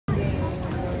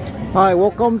Hi,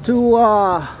 welcome to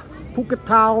Phuket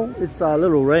Town. It's a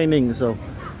little raining, so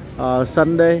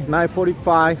Sunday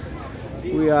 9:45.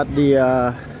 We are at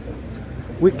the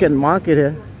weekend market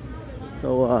here.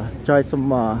 So try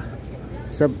some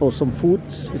sample some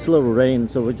foods. It's a little rain,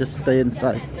 so we just stay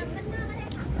inside,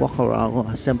 walk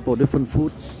around, sample different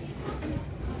foods.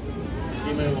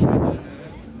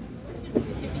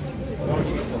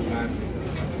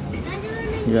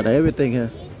 You got everything here.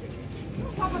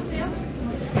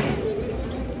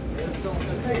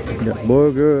 You got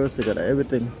burgers, you got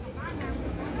everything.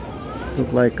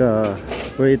 Look like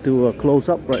ready to close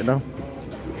up right now.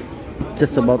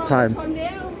 Just about time.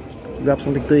 Grab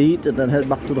something to eat and then head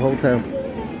back to the hotel.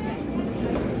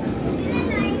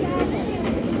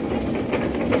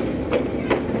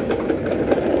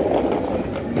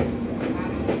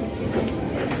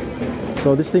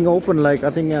 So this thing open like I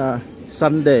think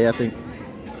Sunday, I think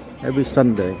every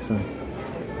Sunday. So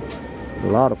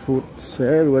a lot of foods,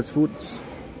 everywhere's foods.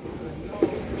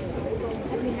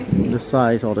 The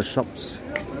size of the shops,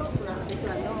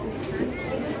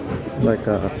 like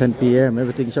 10 p.m.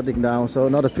 everything shutting down, so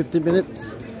another 50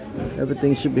 minutes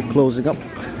everything should be closing up.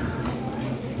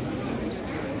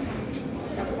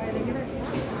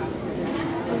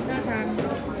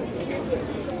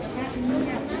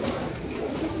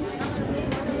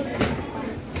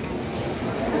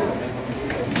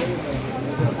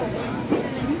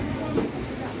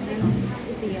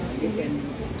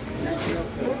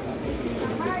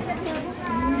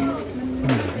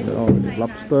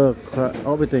 Lobster, crab,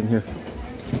 everything here.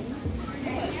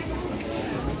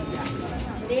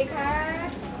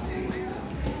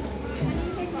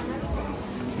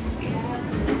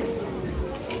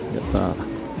 Got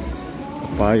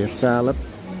papaya salad.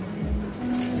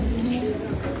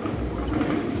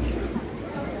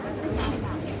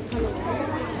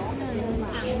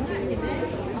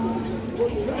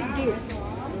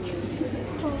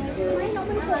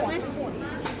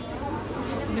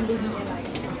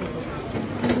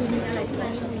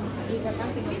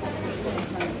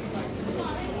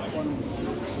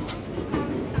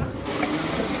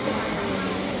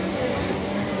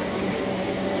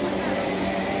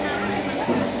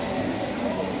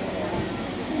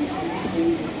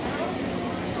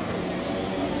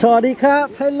 Sorry,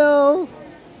 Cap. Hello.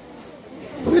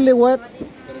 Really what?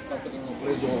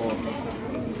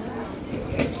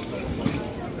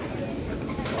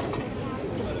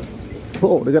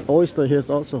 Oh, they got oyster here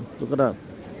also. Look at that.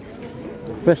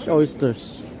 Fresh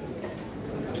oysters.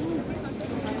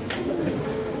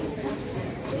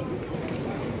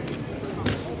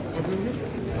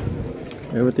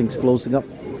 Everything's closing up.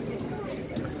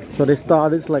 So they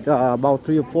started like about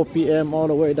 3 or 4 p.m. all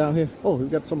the way down here. Oh, we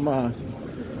got some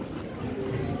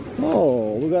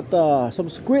oh, we got some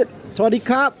squid. Sorry,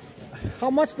 Cap. How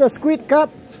much the squid, Cap?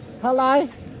 Halai?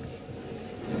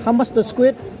 How much the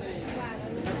squid?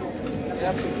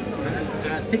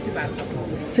 60 baht.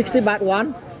 60 baht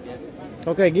one?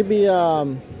 Okay, give me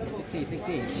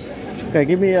 60. okay,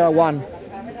 give me one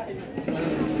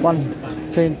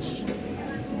change.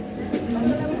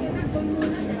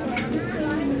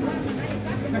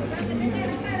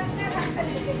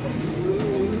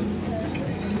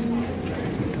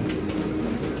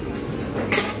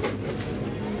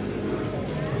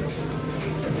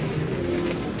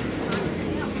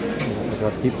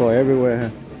 Got people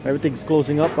everywhere. Everything's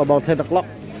closing up about 10 o'clock.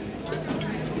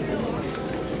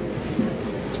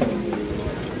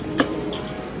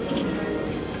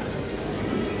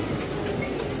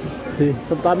 See,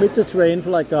 sometimes it just rains for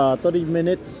like 30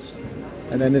 minutes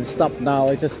and then it stopped. Now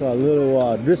it's just a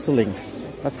little drizzling.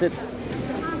 That's it.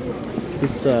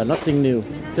 It's nothing new.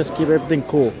 Just keep everything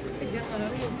cool.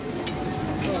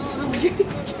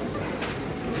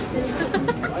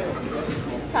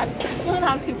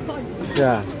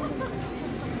 Yeah.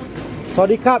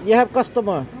 Sorry, Cap, you have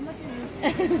customer.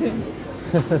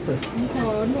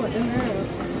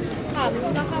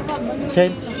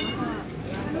 Change.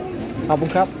 How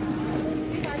much, Cap?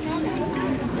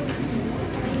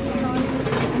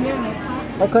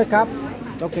 Okay, Cap.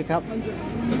 Okay, Cap.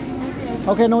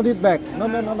 Okay, no need back. No.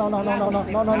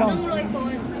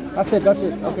 That's it.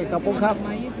 Okay, Cap.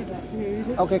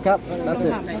 Okay, Cap. That's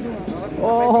it.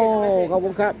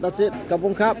 Oh, Cap. That's it.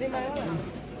 Cap.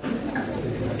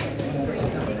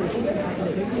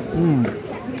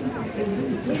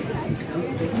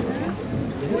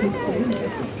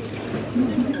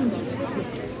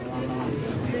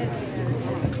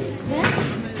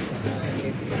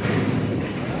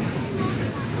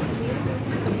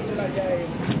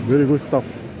 Really good stuff.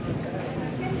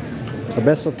 The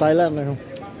best of Thailand.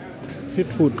 Street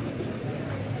food.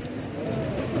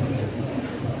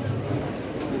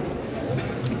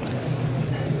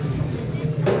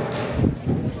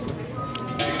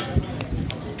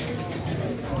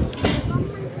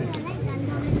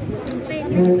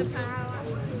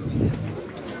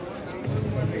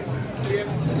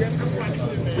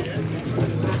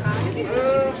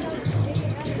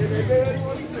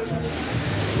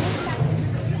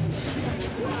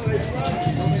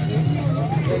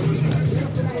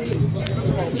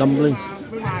 Dumpling.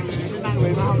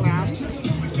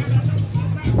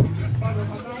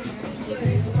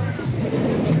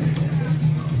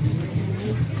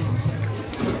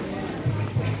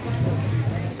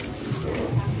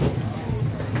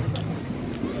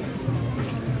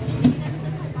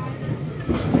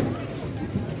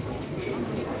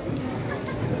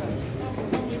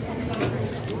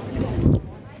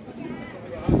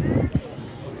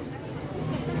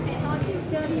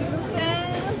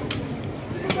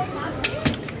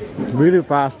 Really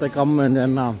fast. They come and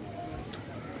then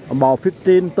about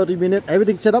 15-30 minutes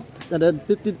everything set up, and then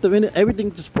 15-30 minutes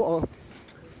everything just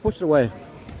pushed away.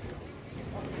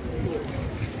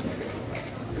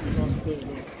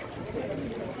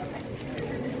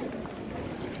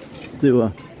 Still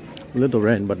a little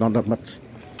rain, but not that much.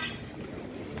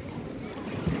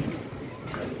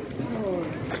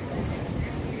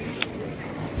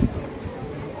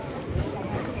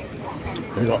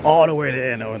 They go all the way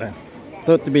there and over there.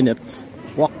 30 minutes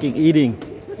walking, eating,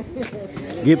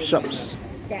 gift shops.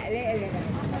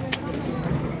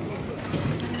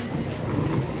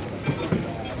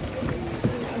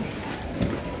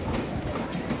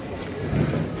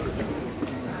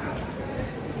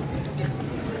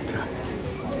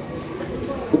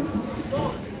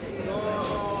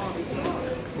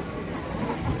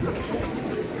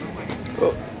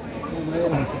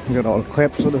 You got all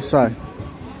crepes on the side.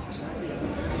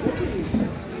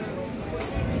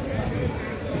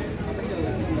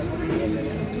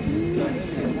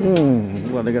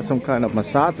 Well, they got some kind of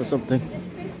massage or something.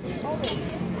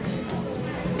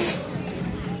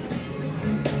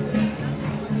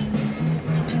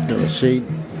 Got a sheet.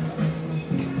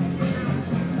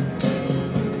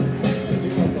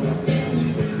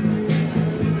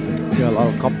 Got a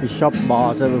lot of coffee shop,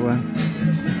 bars everywhere.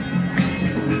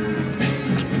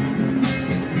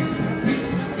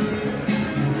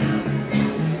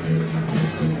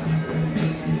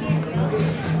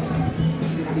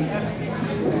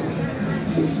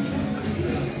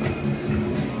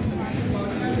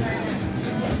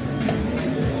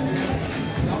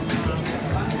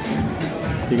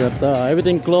 You got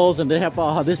everything closed, and they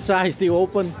have this side still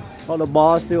open, all the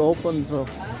bars still open. So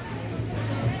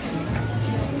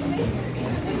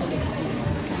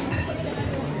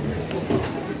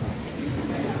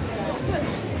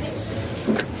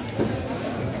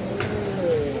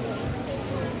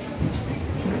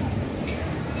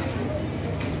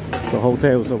the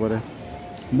hotels over there,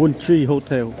 Munchi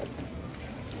Hotel,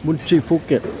 Munchi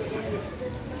Phuket.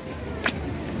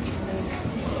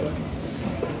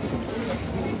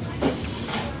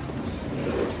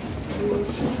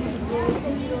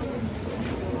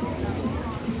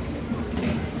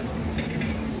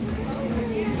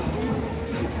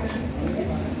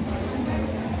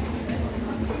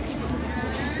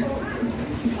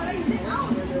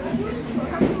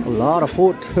 A lot of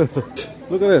food.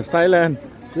 Look at this, Thailand,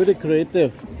 really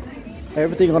creative.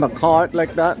 Everything on a cart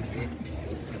like that.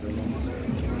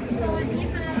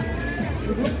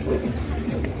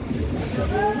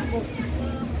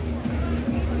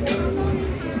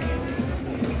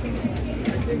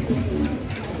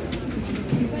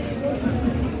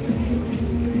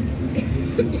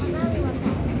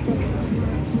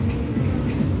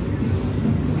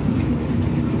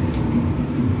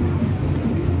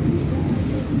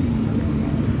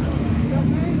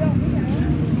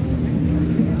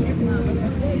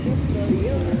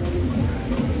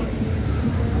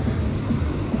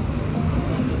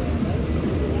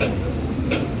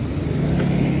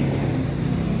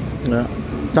 Yeah.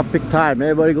 Traffic time,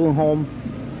 everybody going home.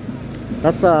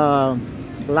 That's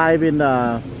live in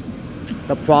the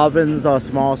province or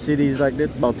small cities like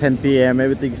this. About 10 p.m.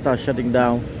 everything starts shutting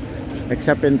down,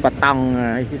 except in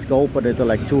Patang. It's open until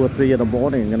like 2 or 3 in the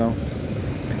morning, you know.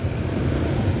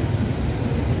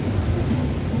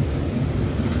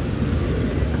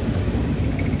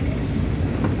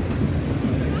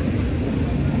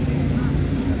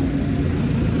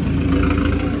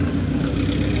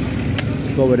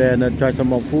 Go over there and then try some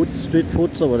more food, street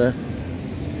foods over there.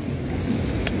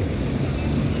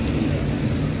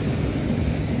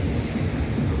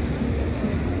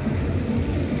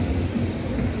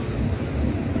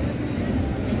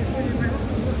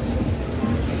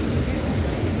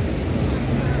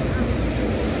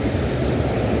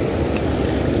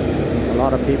 A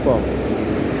lot of people.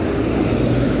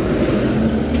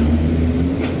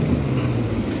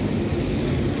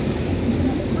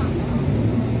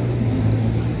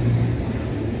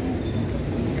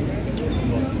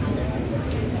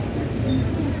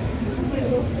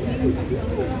 They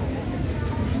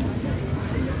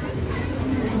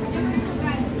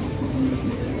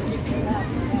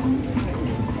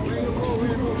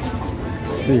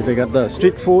got the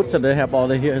street foods and they have all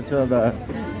the here to the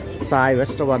side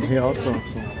restaurant here also. So.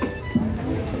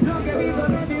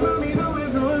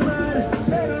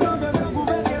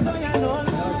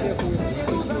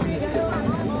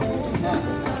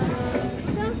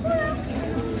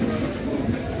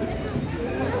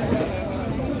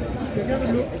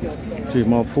 See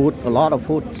more food, a lot of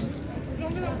food.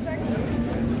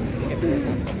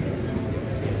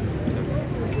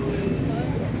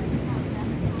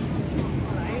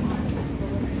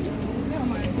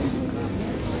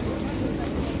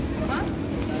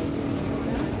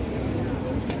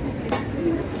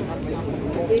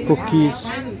 Cookies.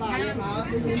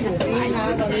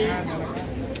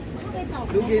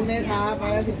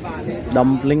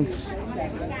 Dumplings.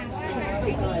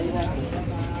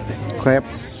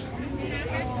 Crepes.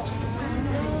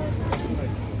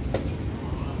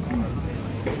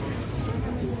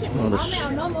 All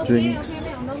the drinks.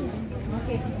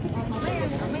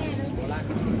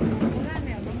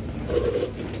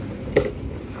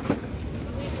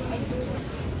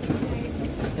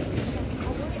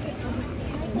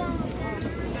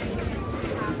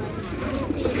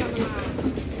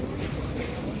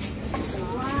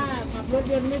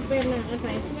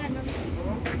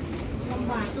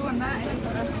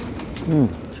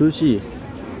 Sushi.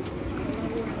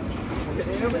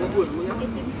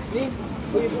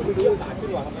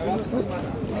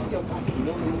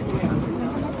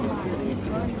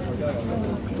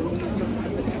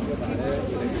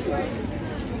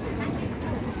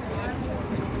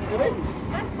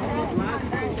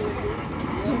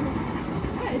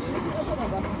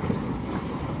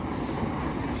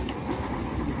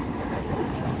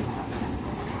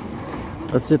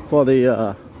 That's it for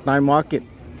the night market.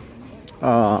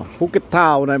 Phuket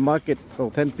Town night market. So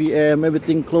 10 p.m.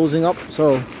 everything closing up.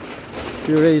 So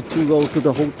we're ready to go to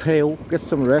the hotel, get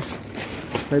some rest,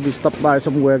 maybe stop by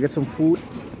somewhere, get some food.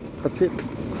 That's it.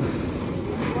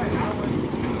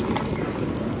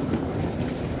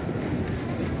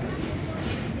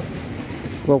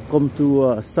 Welcome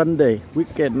to Sunday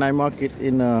weekend night market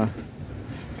in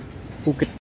Phuket